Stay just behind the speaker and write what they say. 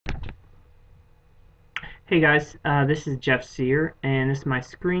Hey guys, this is Jeff Sear, and this is my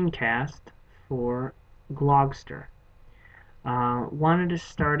screencast for Glogster. Wanted to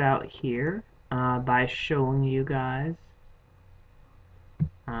start out here by showing you guys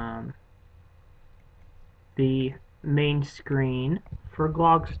um, the main screen for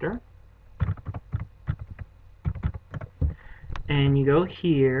Glogster. And you go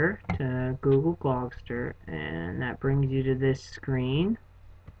here to Google Glogster, and that brings you to this screen.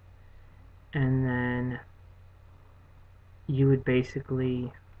 And then you would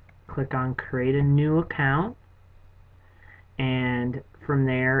basically click on create a new account, and from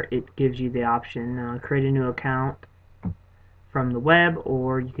there it gives you the option create a new account from the web,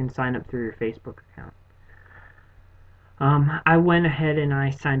 or you can sign up through your Facebook account. I went ahead and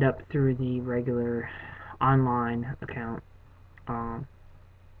I signed up through the regular online account,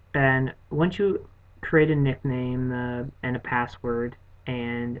 and once you create a nickname and a password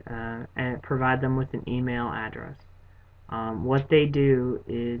and provide them with an email address, what they do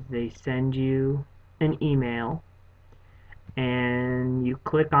is they send you an email, and you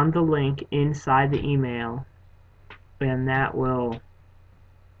click on the link inside the email, and that will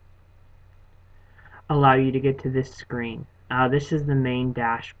allow you to get to this screen. This is the main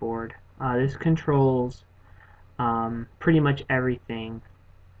dashboard. This controls pretty much everything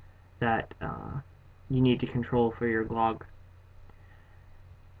that you need to control for your glog.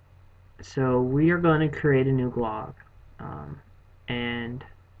 So we are going to create a new glog, and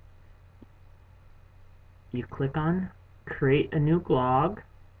you click on create a new glog,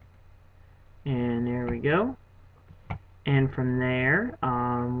 and there we go. And from there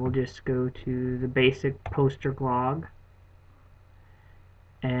we'll just go to the basic poster glog,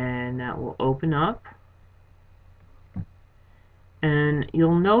 and that will open up, and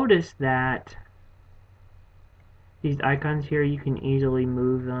you'll notice that these icons here, you can easily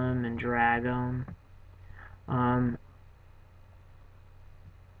move them and drag them,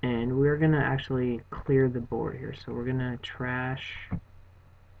 and we're gonna actually clear the board here, so we're gonna trash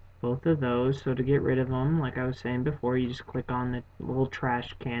both of those. So to get rid of them, like I was saying before, you just click on the little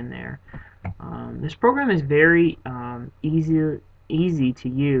trash can there. This program is very easy to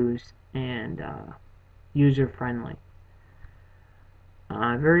use and user-friendly.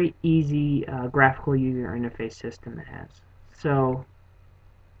 Very easy graphical user interface system it has. So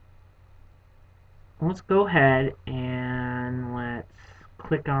let's go ahead and let's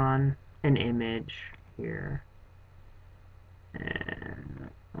click on an image here, and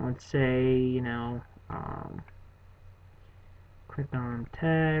let's say, click on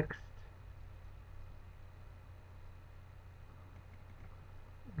text,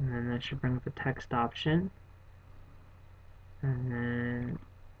 and then that should bring up the text option, and then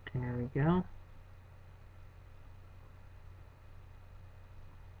there we go.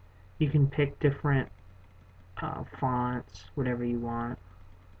 You can pick different fonts, whatever you want.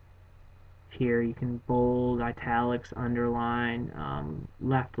 Here you can bold, italics, underline,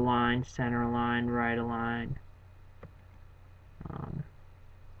 left line, center line, right line,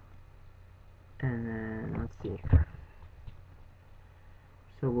 and then let's see.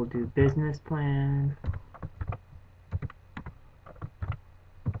 So we'll do business plan,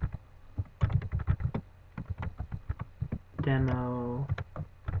 demo.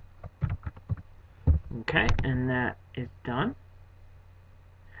 Okay, and that is done.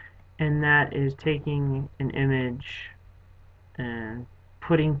 And that is taking an image and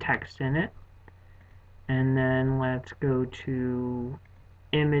putting text in it. And then let's go to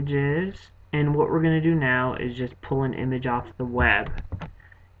images, and what we're going to do now is just pull an image off the web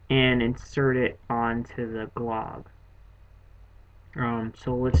and insert it onto the glog.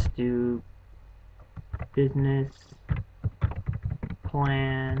 So let's do business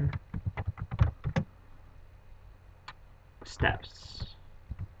plan steps.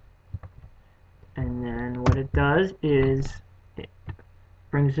 And then what it does is it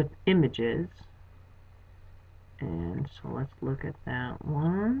brings up images, and so let's look at that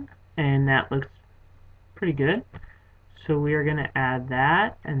one, and that looks pretty good. So we are going to add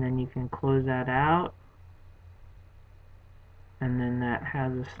that, and then you can close that out, and then that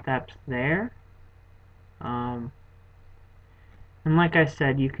has the steps there. And like I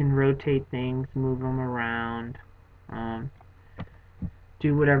said, you can rotate things, move them around,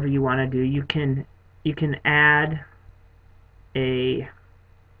 do whatever you want to do. You can add a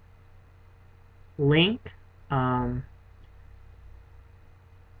link in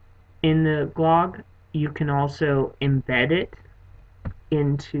the glog. You can also embed it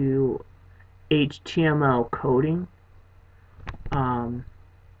into HTML coding,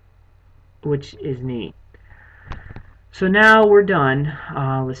 which is neat. So now we're done,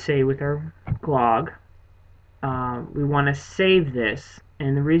 let's say, with our glog. we want to save this,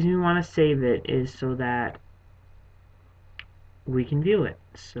 and the reason we want to save it is so that we can view it.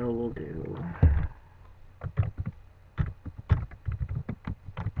 So we'll do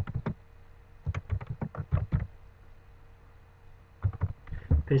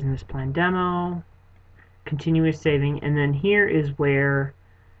business plan demo, continuous saving, and then here is where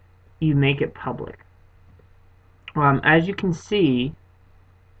you make it public. As you can see,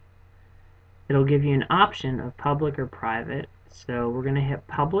 it'll give you an option of public or private. So we're going to hit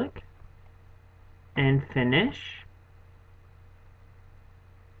public and finish.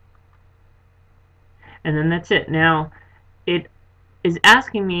 And then that's it. Now, it is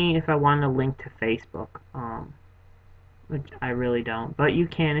asking me if I want to link to Facebook, which I really don't. But you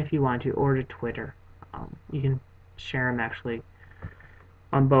can if you want to, or to Twitter. You can share them actually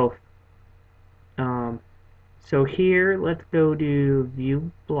on both. So here, let's go to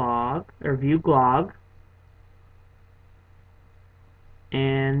view blog, or view blog.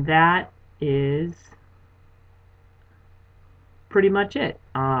 And that is pretty much it.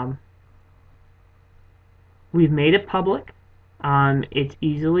 We've made it public. It's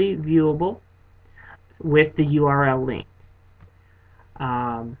easily viewable with the URL link.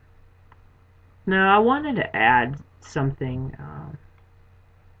 Now I wanted to add something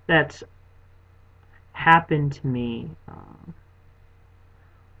that's happened to me.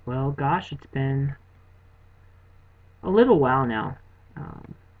 Well, gosh, it's been a little while now.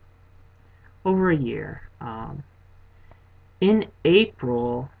 Over a year. In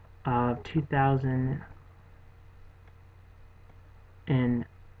April of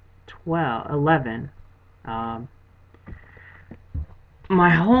 2011, my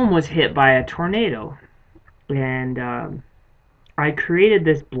home was hit by a tornado, and I created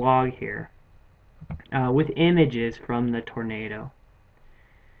this blog here with images from the tornado,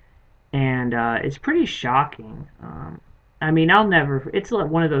 and it's pretty shocking. I mean, it's like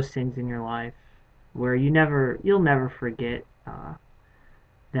one of those things in your life where you'll never forget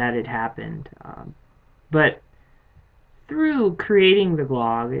that it happened. But through creating the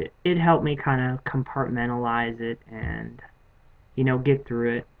blog, it helped me kind of compartmentalize it and, get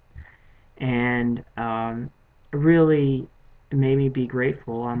through it. And really made me be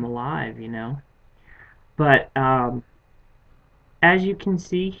grateful I'm alive, But as you can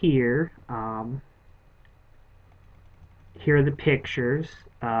see here, here are the pictures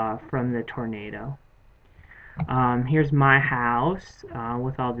from the tornado. Here's my house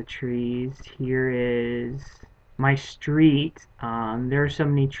with all the trees. Here is my street. There are so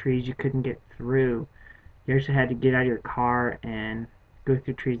many trees you couldn't get through. You actually had to get out of your car and go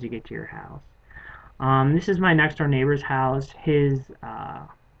through trees to get to your house. This is my next door neighbor's house. His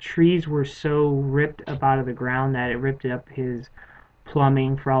trees were so ripped up out of the ground that it ripped up his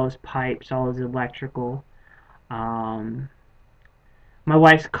plumbing for all his pipes, all his electrical. My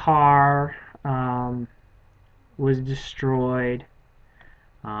wife's car was destroyed.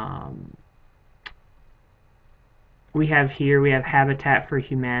 We have Habitat for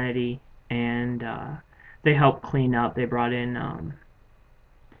Humanity, and they helped clean up. They brought in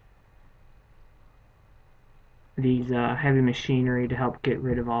these heavy machinery to help get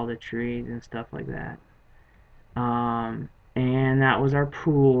rid of all the trees and stuff like that. And that was our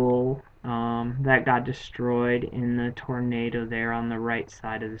pool that got destroyed in the tornado there on the right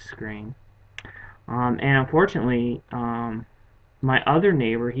side of the screen. And unfortunately, my other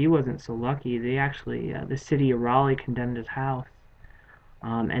neighbor, he wasn't so lucky. They actually, the city of Raleigh condemned his house.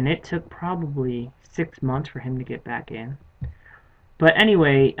 And it took probably 6 months for him to get back in. But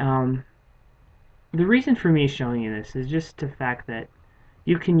anyway, the reason for me showing you this is just the fact that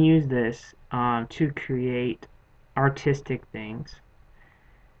you can use this to create artistic things.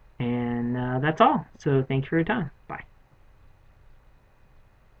 And that's all. So thank you for your time. Bye.